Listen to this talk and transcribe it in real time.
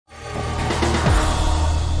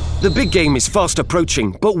The big game is fast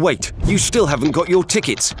approaching, but wait, you still haven't got your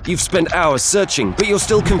tickets. You've spent hours searching, but you're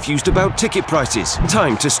still confused about ticket prices.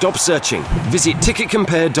 Time to stop searching. Visit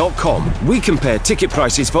ticketcompare.com. We compare ticket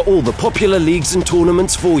prices for all the popular leagues and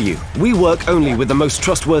tournaments for you. We work only with the most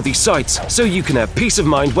trustworthy sites, so you can have peace of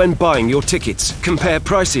mind when buying your tickets. Compare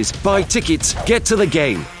prices, buy tickets, get to the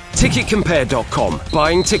game. Ticketcompare.com.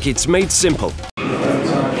 Buying tickets made simple.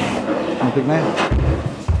 Big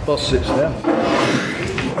man. Boss sits there.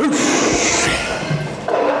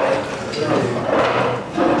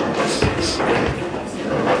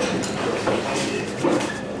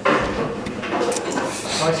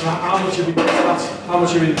 How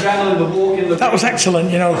much of adrenaline, the walking? That was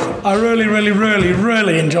excellent, you know. I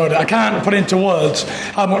really enjoyed it. I can't put into words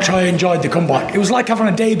how much I enjoyed the comeback. It was like having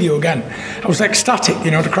a debut again. I was ecstatic,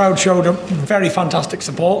 you know. The crowd showed a very fantastic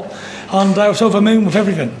support, and I was over the moon with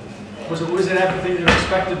everything. Was it everything you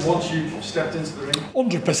expected once you stepped into the ring?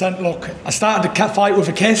 100%. Look, I started the cat fight with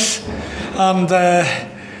a kiss, and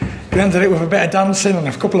we ended it with a bit of dancing and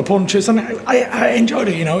a couple of punches, and I enjoyed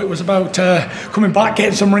it, you know. It was about coming back,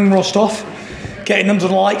 getting some ring rust off, getting under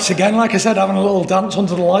the lights again, like I said, having a little dance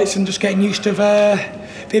under the lights and just getting used to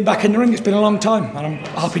being back in the ring. It's been a long time, and I'm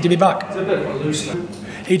happy to be back. It's a bit of a loose one.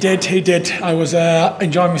 He did. I was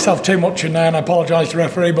enjoying myself too much in there, and I apologise to the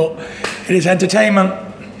referee, but it is entertainment.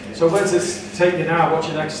 So where's this take you now? What's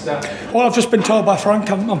your next step? Well, I've just been told by Frank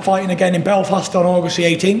I'm fighting again in Belfast on August the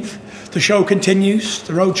 18th. The show continues,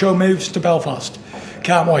 the roadshow moves to Belfast.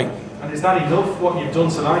 Can't wait. And is that enough, what you've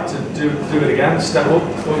done tonight, to do it again, step up?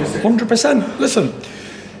 100%. Listen,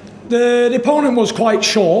 the opponent was quite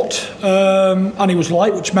short, and he was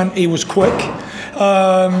light, which meant he was quick.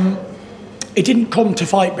 He didn't come to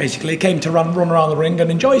fight, basically. He came to run around the ring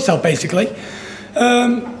and enjoy himself, basically.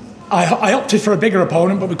 I opted for a bigger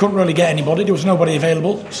opponent, but we couldn't really get anybody. There was nobody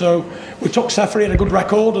available. So we took Seferi, had a good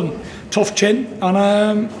record and tough chin,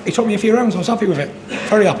 and he took me a few rounds. I was happy with it.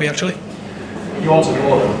 Very happy, actually. You wanted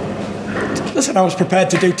more? Listen, I was prepared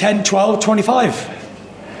to do 10, 12, 25.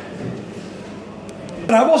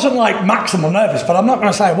 And I wasn't like maximum nervous, but I'm not going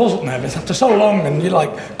to say I wasn't nervous. After so long, and you're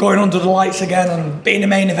like going under the lights again and being the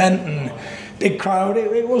main event and big crowd,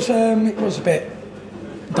 it was a bit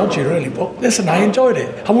dodgy, really, but listen, I enjoyed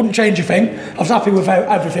it. I wouldn't change a thing. I was happy with how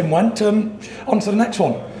everything went, and on to the next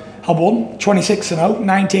one. I won 26-0,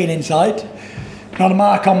 19 inside. Not a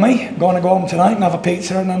mark on me. I'm going to go home tonight and have a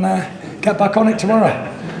pizza and then get back on it tomorrow.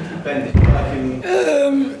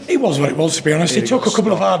 It was what it was, to be honest. He took a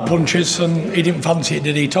couple of hard punches and he didn't fancy it,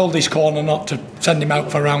 did he? He told his corner not to send him out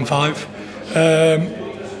for round 5.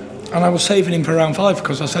 And I was saving him for round 5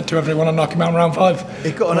 because I said to everyone I'd knock him out in round 5.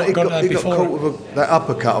 He got caught with that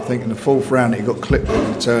uppercut, I think, in the 4th round. He got clipped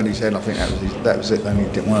and he turned his head. I think that was it. Then he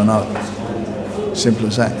didn't want to know. Simple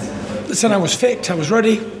as that. Listen, I was fit. I was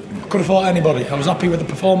ready. Could have fought anybody. I was happy with the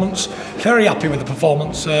performance. Very happy with the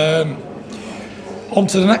performance. On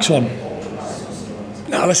to the next one.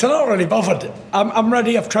 No, listen, I'm not really bothered. I'm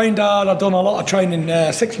ready. I've trained hard. I've done a lot of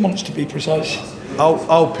training. 6 months to be precise.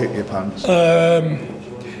 I'll pick your opponents.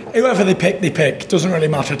 Whoever they pick. Doesn't really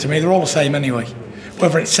matter to me. They're all the same anyway.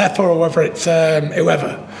 Whether it's Sefer or whether it's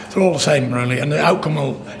whoever, they're all the same really, and the outcome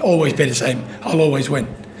will always be the same. I'll always win.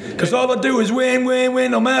 Because all I do is win,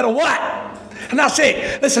 no matter what. And that's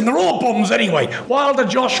it. Listen, they're all bums anyway. Wilder,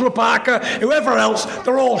 Joshua, Parker, whoever else,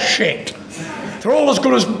 they're all shit. They're all as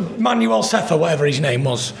good as Manuel Sefer, whatever his name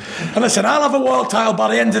was. And listen, I'll have a world title by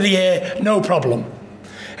the end of the year, no problem.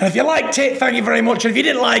 And if you liked it, thank you very much. And if you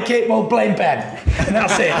didn't like it, well, blame Ben. And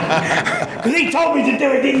that's it. Because he told me to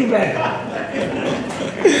do it, didn't you, Ben?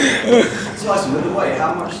 Tyson, with the weight,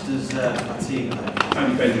 how much does fatigue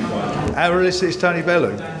Tony Bellew fight? How realistic is Tony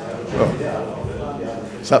Bellew? Well,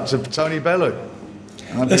 it's up to Tony Bellew.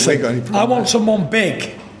 Listen, I want someone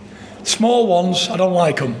big. Small ones, I don't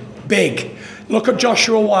like them. Big. Look at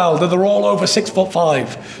Joshua Wilder, they're all over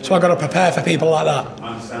 6'5". So I've got to prepare for people like that.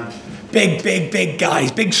 I understand. Big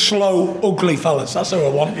guys. Big, slow, ugly fellas. That's who I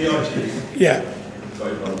want. Yeah.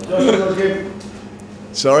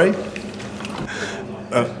 Sorry?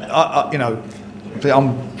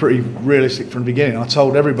 I'm pretty realistic from the beginning. I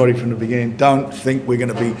told everybody from the beginning, don't think we're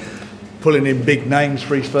going to be pulling in big names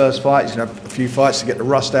for his first fights. A few fights to get the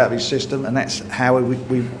rust out of his system, and that's how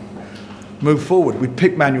we move forward. We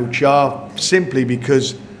picked Manuel Char simply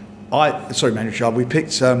because we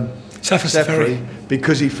picked Sefer Seferi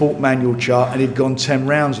because he fought Manuel Char and he'd gone 10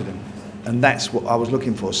 rounds with him, and that's what I was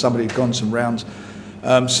looking for. Somebody who'd gone some rounds.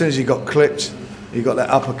 As soon as he got clipped, He got that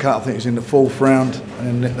uppercut, I think it was in the 4th round,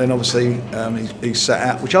 and then obviously he sat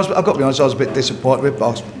out, which I've got to be honest, I was a bit disappointed with,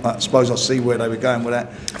 but I suppose I see where they were going with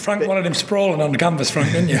that. Frank wanted him sprawling on the canvas,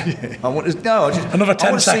 Frank, didn't you? Yeah, Another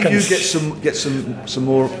 10 seconds. I want to see you get some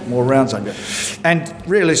more rounds under. And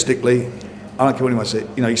realistically, I don't care what anyone says,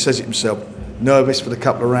 he says it himself, nervous for the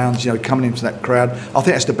couple of rounds, coming into that crowd. I think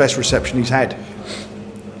that's the best reception he's had.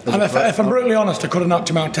 And if I'm brutally honest, I could have knocked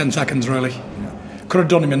him out 10 seconds, really. Could have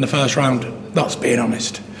done him in the first round, that's being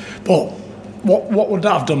honest. But what would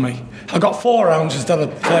that have done me? I got 4 rounds instead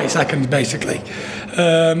of 30 seconds, basically.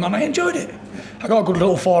 And I enjoyed it. I got a good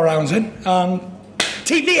little 4 rounds in, and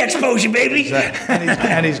TV exposure, baby. Exactly.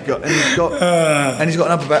 And he's got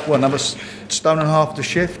another stone and a half to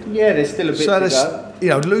shift. Yeah, there's still a bit to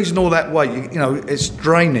go. Losing all that weight, it's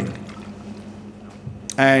draining.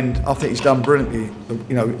 And I think he's done brilliantly,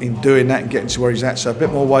 in doing that and getting to where he's at. So a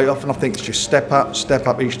bit more weight off, and I think it's just step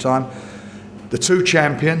up each time. The 2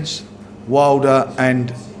 champions, Wilder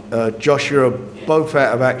and Joshua, are both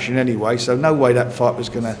out of action anyway, so no way that fight was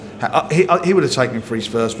going to... He would have taken him for his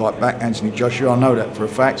first fight back, Anthony Joshua, I know that for a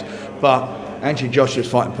fact. But Anthony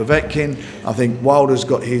Joshua's fighting Povetkin. I think Wilder's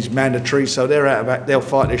got his mandatory, so they're out of action. They'll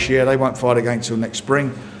fight this year, they won't fight again until next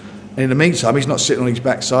spring. And in the meantime, he's not sitting on his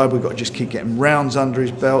backside. We've got to just keep getting rounds under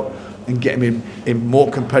his belt and get him in more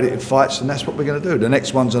competitive fights, and that's what we're going to do. The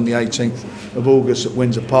next one's on the 18th of August at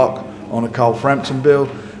Windsor Park on a Carl Frampton bill,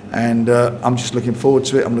 and I'm just looking forward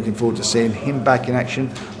to it. I'm looking forward to seeing him back in action.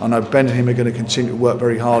 I know Ben and him are going to continue to work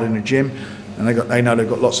very hard in the gym, and they know they've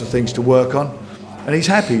got lots of things to work on. And he's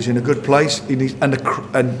happy. He's in a good place, and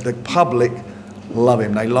the public love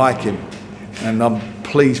him. They like him, and I'm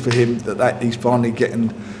pleased for him that he's finally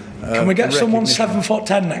getting... Can we get someone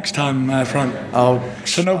 7'10" next time, Frank?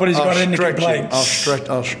 So nobody's got any complaints.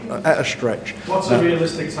 At a stretch. What's a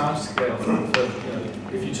realistic timescale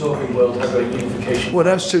for if you're talking world heavyweight unification? Well,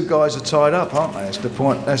 those 2 guys are tied up, aren't they? That's the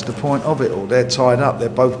point. That's the point of it all. They're tied up.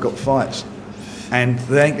 They've both got fights, and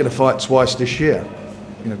they ain't going to fight twice this year.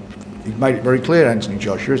 He's made it very clear, Anthony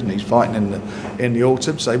Joshua, isn't he? He's fighting in the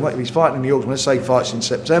autumn. So if he's fighting in the autumn, let's say he fights in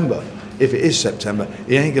September. If it is September,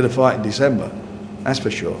 he ain't going to fight in December. That's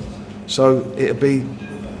for sure. So it'll be,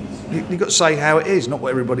 you've got to say how it is, not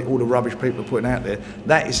what all the rubbish people are putting out there.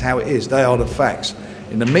 That is how it is. They are the facts.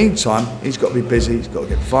 In the meantime, he's got to be busy, he's got to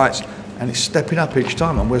get fights, and it's stepping up each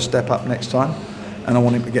time, and we'll step up next time. And I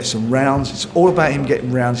want him to get some rounds. It's all about him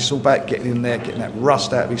getting rounds. It's all about getting in there, getting that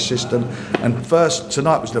rust out of his system. And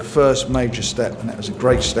tonight was the first major step, and that was a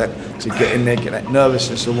great step to get in there, get that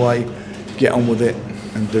nervousness away, get on with it,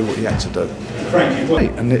 and do what he had to do.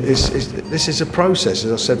 And this is a process,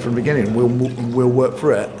 as I said from the beginning. We'll work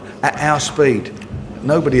through it at our speed.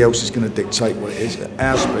 Nobody else is going to dictate what it is. At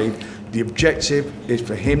our speed, the objective is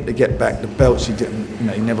for him to get back the belts he didn't,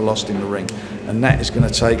 he never lost in the ring, and that is going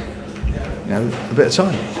to take, a bit of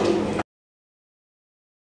time.